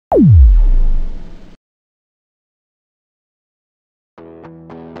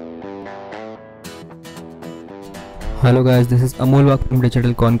Hello guys, this is Amol Wak from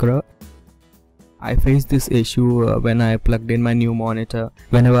Digital Conqueror. I faced this issue when I plugged in my new monitor.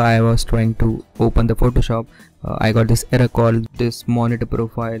 Whenever I was trying to open the Photoshop, I got this error called this monitor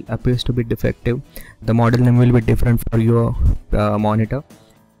profile appears to be defective. The model name will be different for your monitor.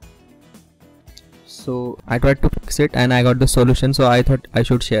 So I tried to fix it and I got the solution, so I thought I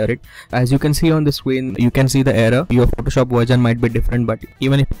should share it. As you can see on the screen, you can see the error. Your Photoshop version might be different, but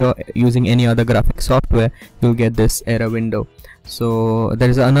even if you're using any other graphic software, you'll get this error window. So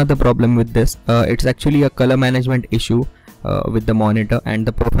there is another problem with this. It's actually a color management issue with the monitor, and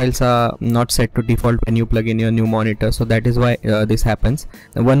the profiles are not set to default when you plug in your new monitor, so that is why this happens.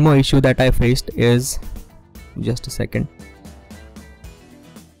 One more issue that I faced is, just a second.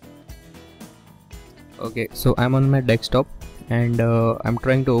 Okay, so I'm on my desktop and I'm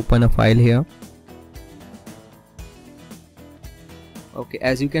trying to open a file here. Okay,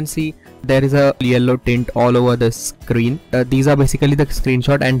 as you can see, there is a yellow tint all over the screen. These are basically the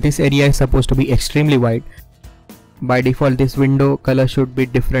screenshot, and this area is supposed to be extremely white. By default, this window color should be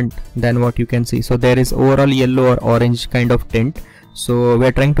different than what you can see. So there is overall yellow or orange kind of tint. So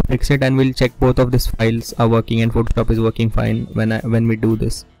we're trying to fix it, and we'll check both of these files are working and Photoshop is working fine when we do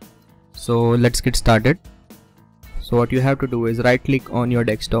this. So let's get started. So what you have to do is right click on your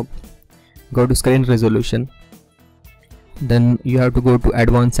desktop, go to screen resolution, then you have to go to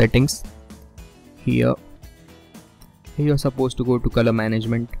advanced settings. Here you're supposed to go to color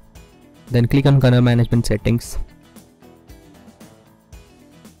management, then click on color management settings.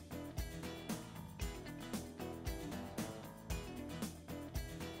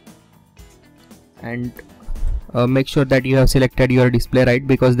 And make sure that you have selected your display right,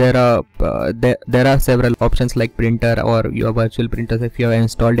 because there are several options like printer or your virtual printers if you have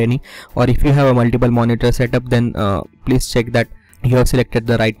installed any, or if you have a multiple monitor setup, then please check that you have selected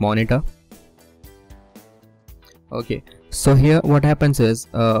the right monitor. Okay, so here what happens is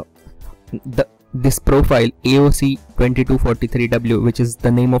this profile AOC 2243W, which is the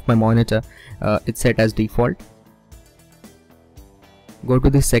name of my monitor, it's set as default. Go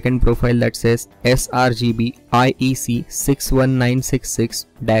to the second profile that says sRGB IEC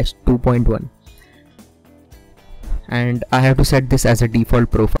 61966-2.1, and I have to set this as a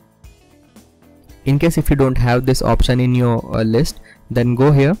default profile. In case if you don't have this option in your list, then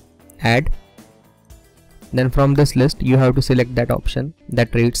go here, add, then from this list you have to select that option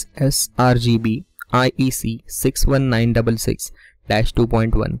that reads sRGB IEC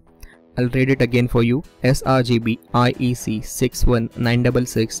 61966-2.1. I'll read it again for you, sRGB IEC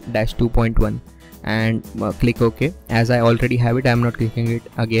 61966-2.1, and click OK. As I already have it, I'm not clicking it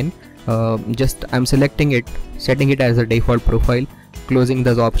again. I'm selecting it, setting it as a default profile, closing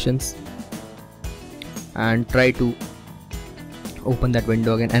those options, and try to open that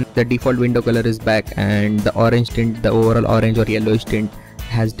window again, and the default window color is back, and the orange tint, the overall orange or yellowish tint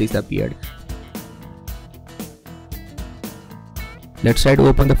has disappeared. Let's try to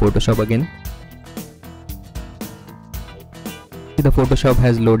open the Photoshop again. The Photoshop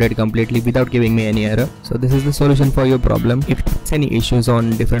has loaded completely without giving me any error. So this is the solution for your problem. If you have any issues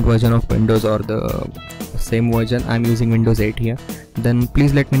on different version of Windows or the same version, I'm using Windows 8 here, then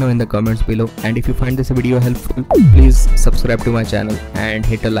please let me know in the comments below. And if you find this video helpful, please subscribe to my channel and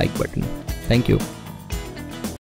hit a like button. Thank you.